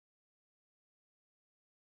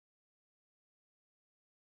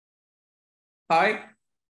Hi,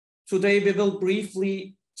 today we will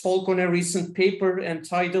briefly talk on a recent paper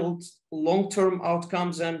entitled Long-Term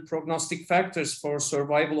Outcomes and Prognostic Factors for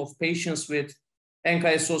Survival of Patients with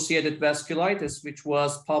ANCA-associated vasculitis, which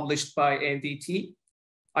was published by NDT.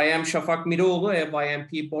 I am Safak, a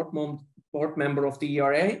YMP board member of the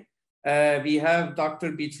ERA. We have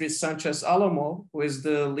Dr. Beatriz Sánchez Álamo, who is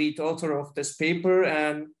the lead author of this paper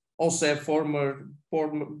and also a former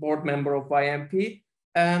board member of YMP,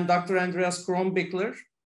 and Dr. Andreas Kronbichler,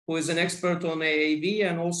 who is an expert on AAV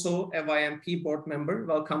and also a YMP board member.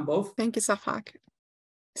 Welcome both. Thank you, Safak.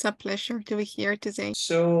 It's a pleasure to be here today.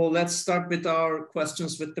 So let's start with our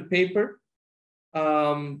questions with the paper. There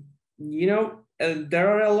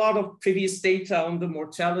are a lot of previous data on the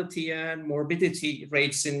mortality and morbidity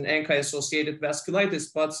rates in ANCA-associated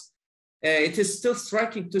vasculitis, but it is still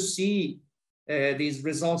striking to see these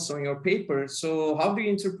results on your paper. So how do you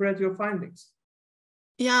interpret your findings?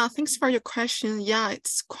 Yeah, thanks for your question. Yeah,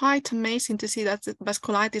 it's quite amazing to see that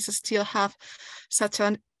vasculitis still have such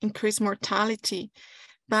an increased mortality.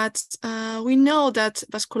 But we know that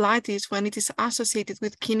vasculitis, when it is associated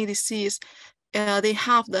with kidney disease, they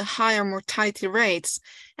have the higher mortality rates.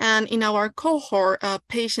 And in our cohort,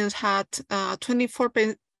 patients had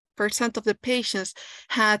 24% of the patients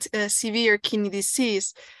had severe kidney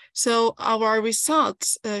disease. So our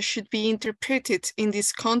results should be interpreted in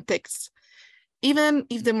this context. Even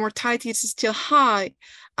if the mortality is still high,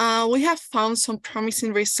 we have found some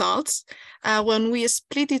promising results when we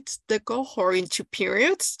split the cohort into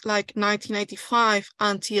periods, like 1995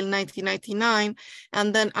 until 1999,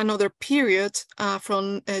 and then another period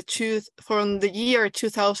from the year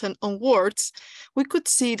 2000 onwards. We could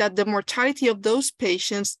see that the mortality of those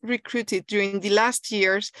patients recruited during the last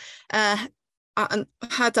years and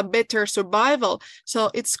had a better survival. So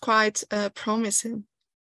it's quite promising.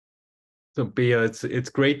 So Bea, it's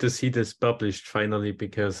great to see this published finally,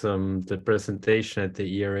 because the presentation at the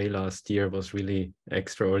ERA last year was really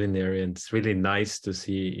extraordinary, and it's really nice to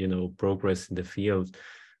see, progress in the field.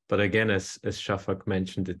 But again, as Safak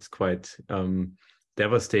mentioned, it's quite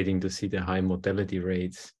devastating to see the high mortality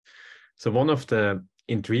rates. So one of the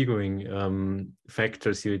intriguing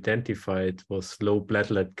factors you identified was low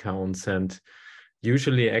platelet counts, and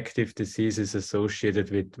usually active disease is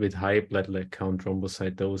associated with high platelet count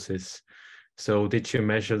thrombocytosis. So did you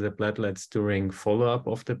measure the platelets during follow-up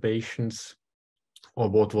of the patients, or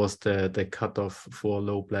what was the cutoff for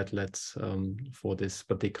low platelets for this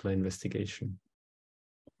particular investigation?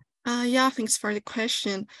 Yeah, thanks for the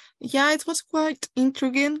question. Yeah, it was quite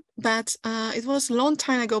intriguing, but it was a long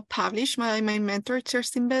time ago published by my mentor,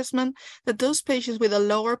 Kerstin Bestman, that those patients with a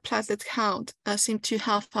lower platelet count seem to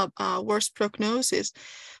have a worse prognosis.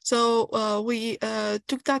 So we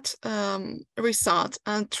took that result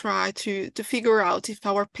and tried to figure out if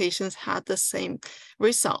our patients had the same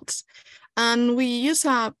results. And we use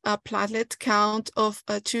a platelet count of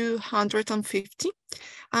 250.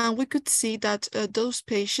 And we could see that those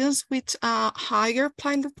patients with a higher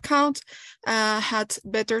platelet count had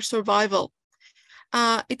better survival.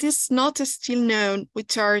 It is not still known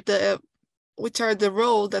which are the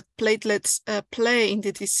role that platelets play in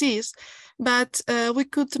the disease, but we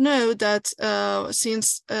could know that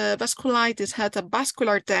since vasculitis had a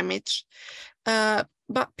vascular damage,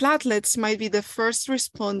 but platelets might be the first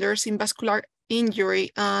responders in vascular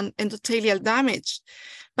injury and endothelial damage.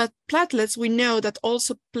 But platelets, we know that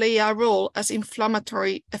also play a role as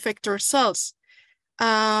inflammatory effector cells.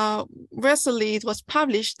 Recently, it was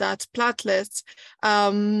published that platelets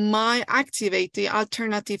might activate the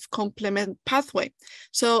alternative complement pathway.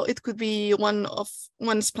 So it could be one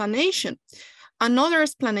explanation. Another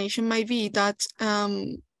explanation might be that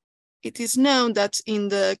it is known that in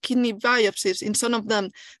the kidney biopsies, in some of them,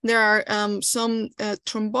 there are some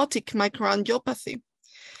thrombotic microangiopathy.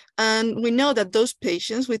 And we know that those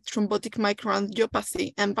patients with thrombotic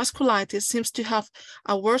microangiopathy and vasculitis seems to have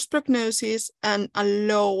a worse prognosis and a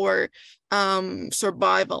lower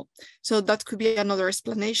survival. So that could be another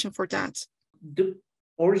explanation for that. The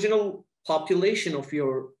original population of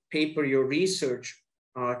your paper, your research,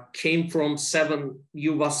 came from 7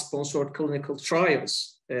 US-sponsored clinical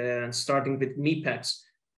trials, starting with MEPEX.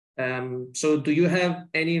 So do you have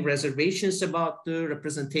any reservations about the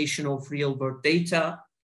representation of real-world data?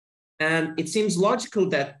 And it seems logical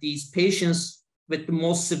that these patients with the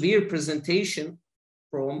most severe presentation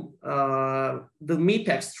from the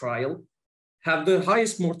MEPEX trial have the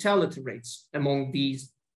highest mortality rates among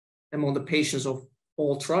the patients of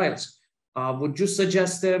all trials. Would you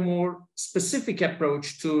suggest a more specific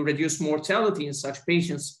approach to reduce mortality in such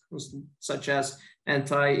patients, such as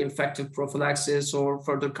anti-infective prophylaxis or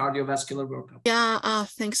further cardiovascular workup? Yeah,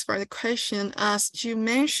 thanks for the question. As you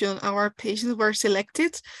mentioned, our patients were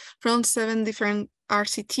selected from 7 different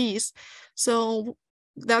RCTs. So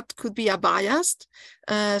that could be a bias,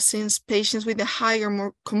 since patients with the higher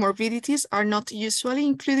comorbidities are not usually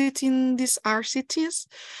included in these RCTs.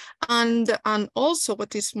 And also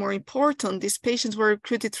what is more important, these patients were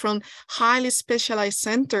recruited from highly specialized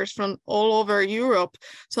centers from all over Europe.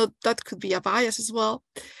 So that could be a bias as well.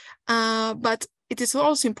 But it is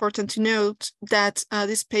also important to note that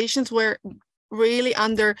these patients were really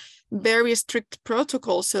under very strict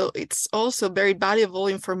protocols. So it's also very valuable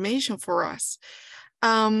information for us.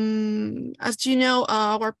 As you know,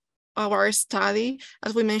 our study,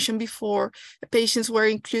 as we mentioned before, patients were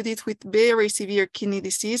included with very severe kidney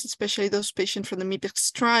disease, especially those patients from the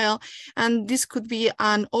MIPEX trial. And this could be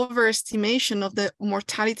an overestimation of the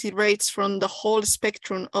mortality rates from the whole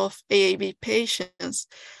spectrum of AAV patients.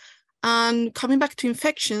 And coming back to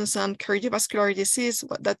infections and cardiovascular disease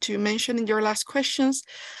that you mentioned in your last questions,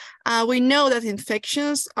 we know that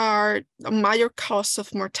infections are a major cause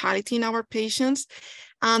of mortality in our patients,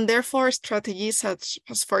 and therefore strategies such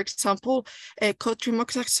as, for example,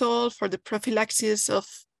 cotrimoxazole for the prophylaxis of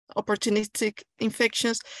opportunistic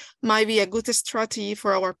infections might be a good strategy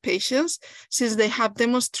for our patients, since they have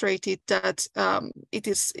demonstrated that it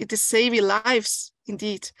is saving lives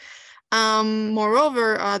indeed.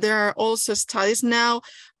 Moreover, there are also studies now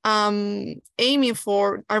aiming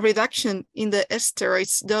for a reduction in the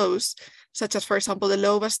steroids dose, such as, for example, the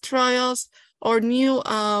LOVAS trials, or new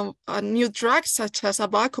drugs such as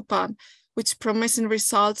avacopan, which promising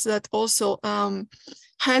results that also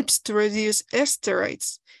helps to reduce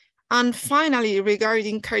steroids. And finally,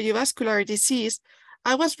 regarding cardiovascular disease,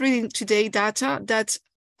 I was reading today data that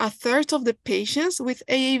 1/3 of the patients with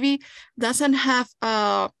AAV doesn't have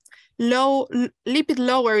lipid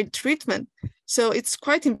lowering treatment. So it's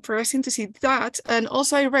quite impressive to see that. And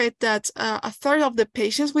also I read that 1/3 of the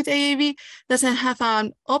patients with AAV doesn't have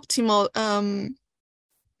an optimal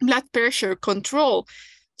blood pressure control.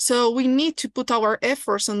 So we need to put our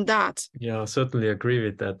efforts on that. Yeah, I certainly agree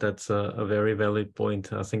with that. That's a very valid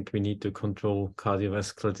point. I think we need to control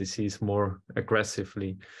cardiovascular disease more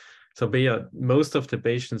aggressively. So Bea, most of the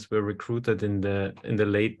patients were recruited in the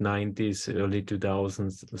late 90s, early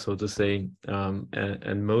 2000s, so to say,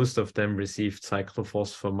 and most of them received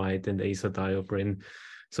cyclophosphamide and azathioprine.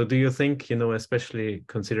 So do you think, especially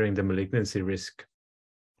considering the malignancy risk,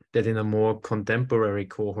 that in a more contemporary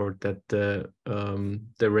cohort that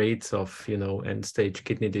the rates of end-stage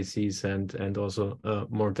kidney disease and also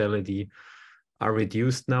mortality are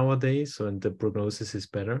reduced nowadays, and the prognosis is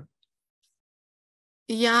better?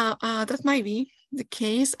 Yeah, that might be the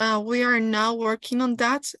case. We are now working on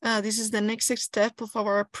that. This is the next step of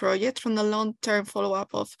our project from the long-term follow-up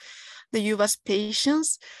of the US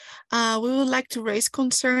patients. We would like to raise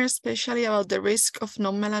concerns, especially about the risk of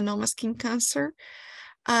non-melanoma skin cancer.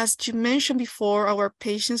 As you mentioned before, our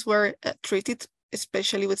patients were treated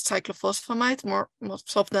especially with cyclophosphamide,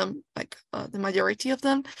 most of them, like the majority of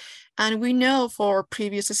them. And we know for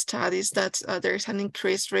previous studies that there is an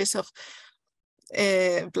increased risk of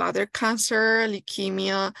bladder cancer,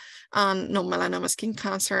 leukemia, and non-melanoma skin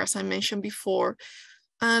cancer, as I mentioned before.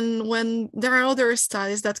 And when there are other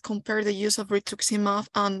studies that compare the use of rituximab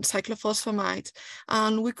and cyclophosphamide,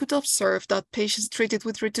 and we could observe that patients treated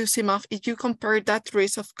with rituximab, if you compare that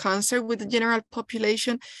risk of cancer with the general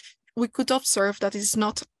population, we could observe that it's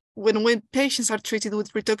not, when patients are treated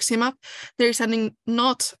with rituximab, there is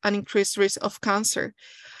not an increased risk of cancer.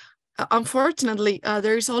 Unfortunately,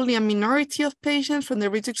 there is only a minority of patients from the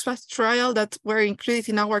rituximab trial that were included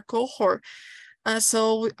in our cohort.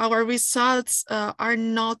 So our results are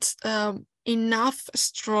not enough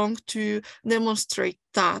strong to demonstrate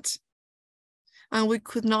that. And we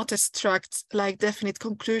could not extract definite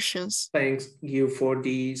conclusions. Thank you for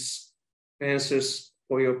these answers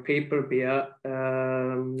for your paper, Bea.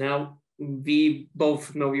 Now, we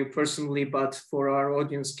both know you personally, but for our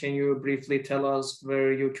audience, can you briefly tell us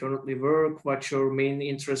where you currently work, what your main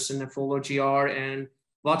interests in nephrology are, and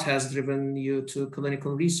what has driven you to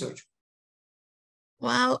clinical research?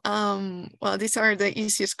 Well, these are the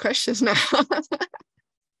easiest questions now.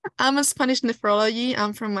 I'm a Spanish nephrology.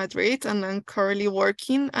 I'm from Madrid, and I'm currently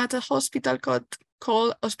working at a hospital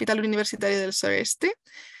called Hospital Universitario del Sureste.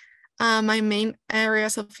 My main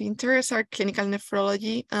areas of interest are clinical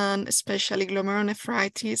nephrology, and especially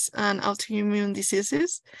glomerulonephritis and autoimmune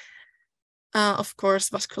diseases. Of course,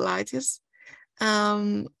 vasculitis.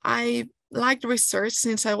 I liked research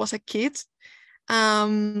since I was a kid.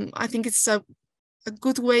 I think it's a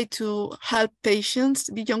good way to help patients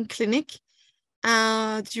beyond clinic.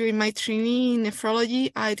 During my training in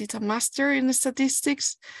nephrology, I did a master in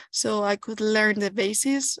statistics, so I could learn the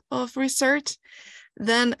basis of research.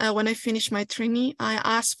 Then when I finished my training, I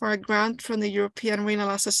asked for a grant from the European Renal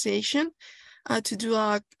Association to do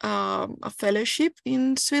a fellowship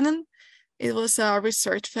in Sweden. It was a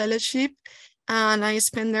research fellowship, and I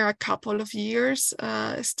spent there a couple of years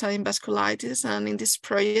studying vasculitis, and in this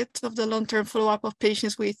project of the long-term follow-up of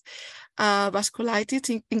patients with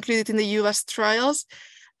vasculitis included in the US trials.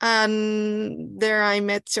 And there I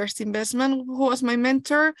met Kerstin Bestman, who was my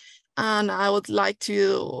mentor, and I would like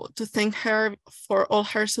to thank her for all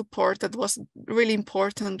her support that was really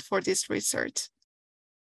important for this research.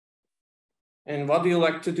 And what do you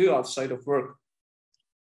like to do outside of work?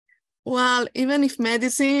 Well, even if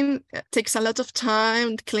medicine takes a lot of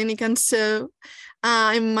time, clinic and so,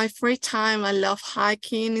 in my free time, I love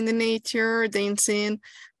hiking in the nature, dancing,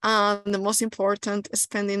 and the most important,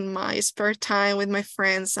 spending my spare time with my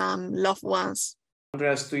friends and loved ones.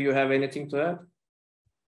 Andreas, do you have anything to add?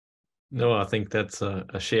 No, I think that's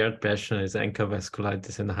a shared passion, is ANCA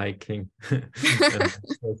vasculitis and hiking.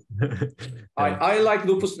 I like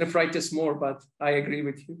lupus nephritis more, but I agree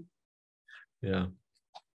with you. Yeah,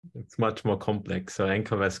 it's much more complex. So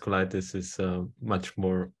ANCA vasculitis is much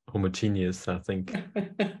more homogeneous, I think.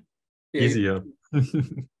 Yeah. Easier.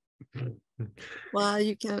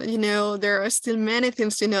 Well, there are still many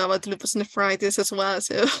things to know about lupus nephritis as well.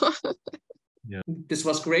 So Yeah, this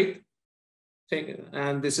was great.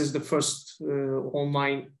 And this is the first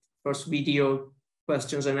online, first video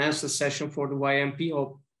questions and answers session for the YMP.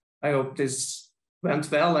 I hope this went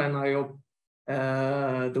well, and I hope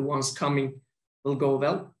the ones coming will go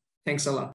well. Thanks a lot.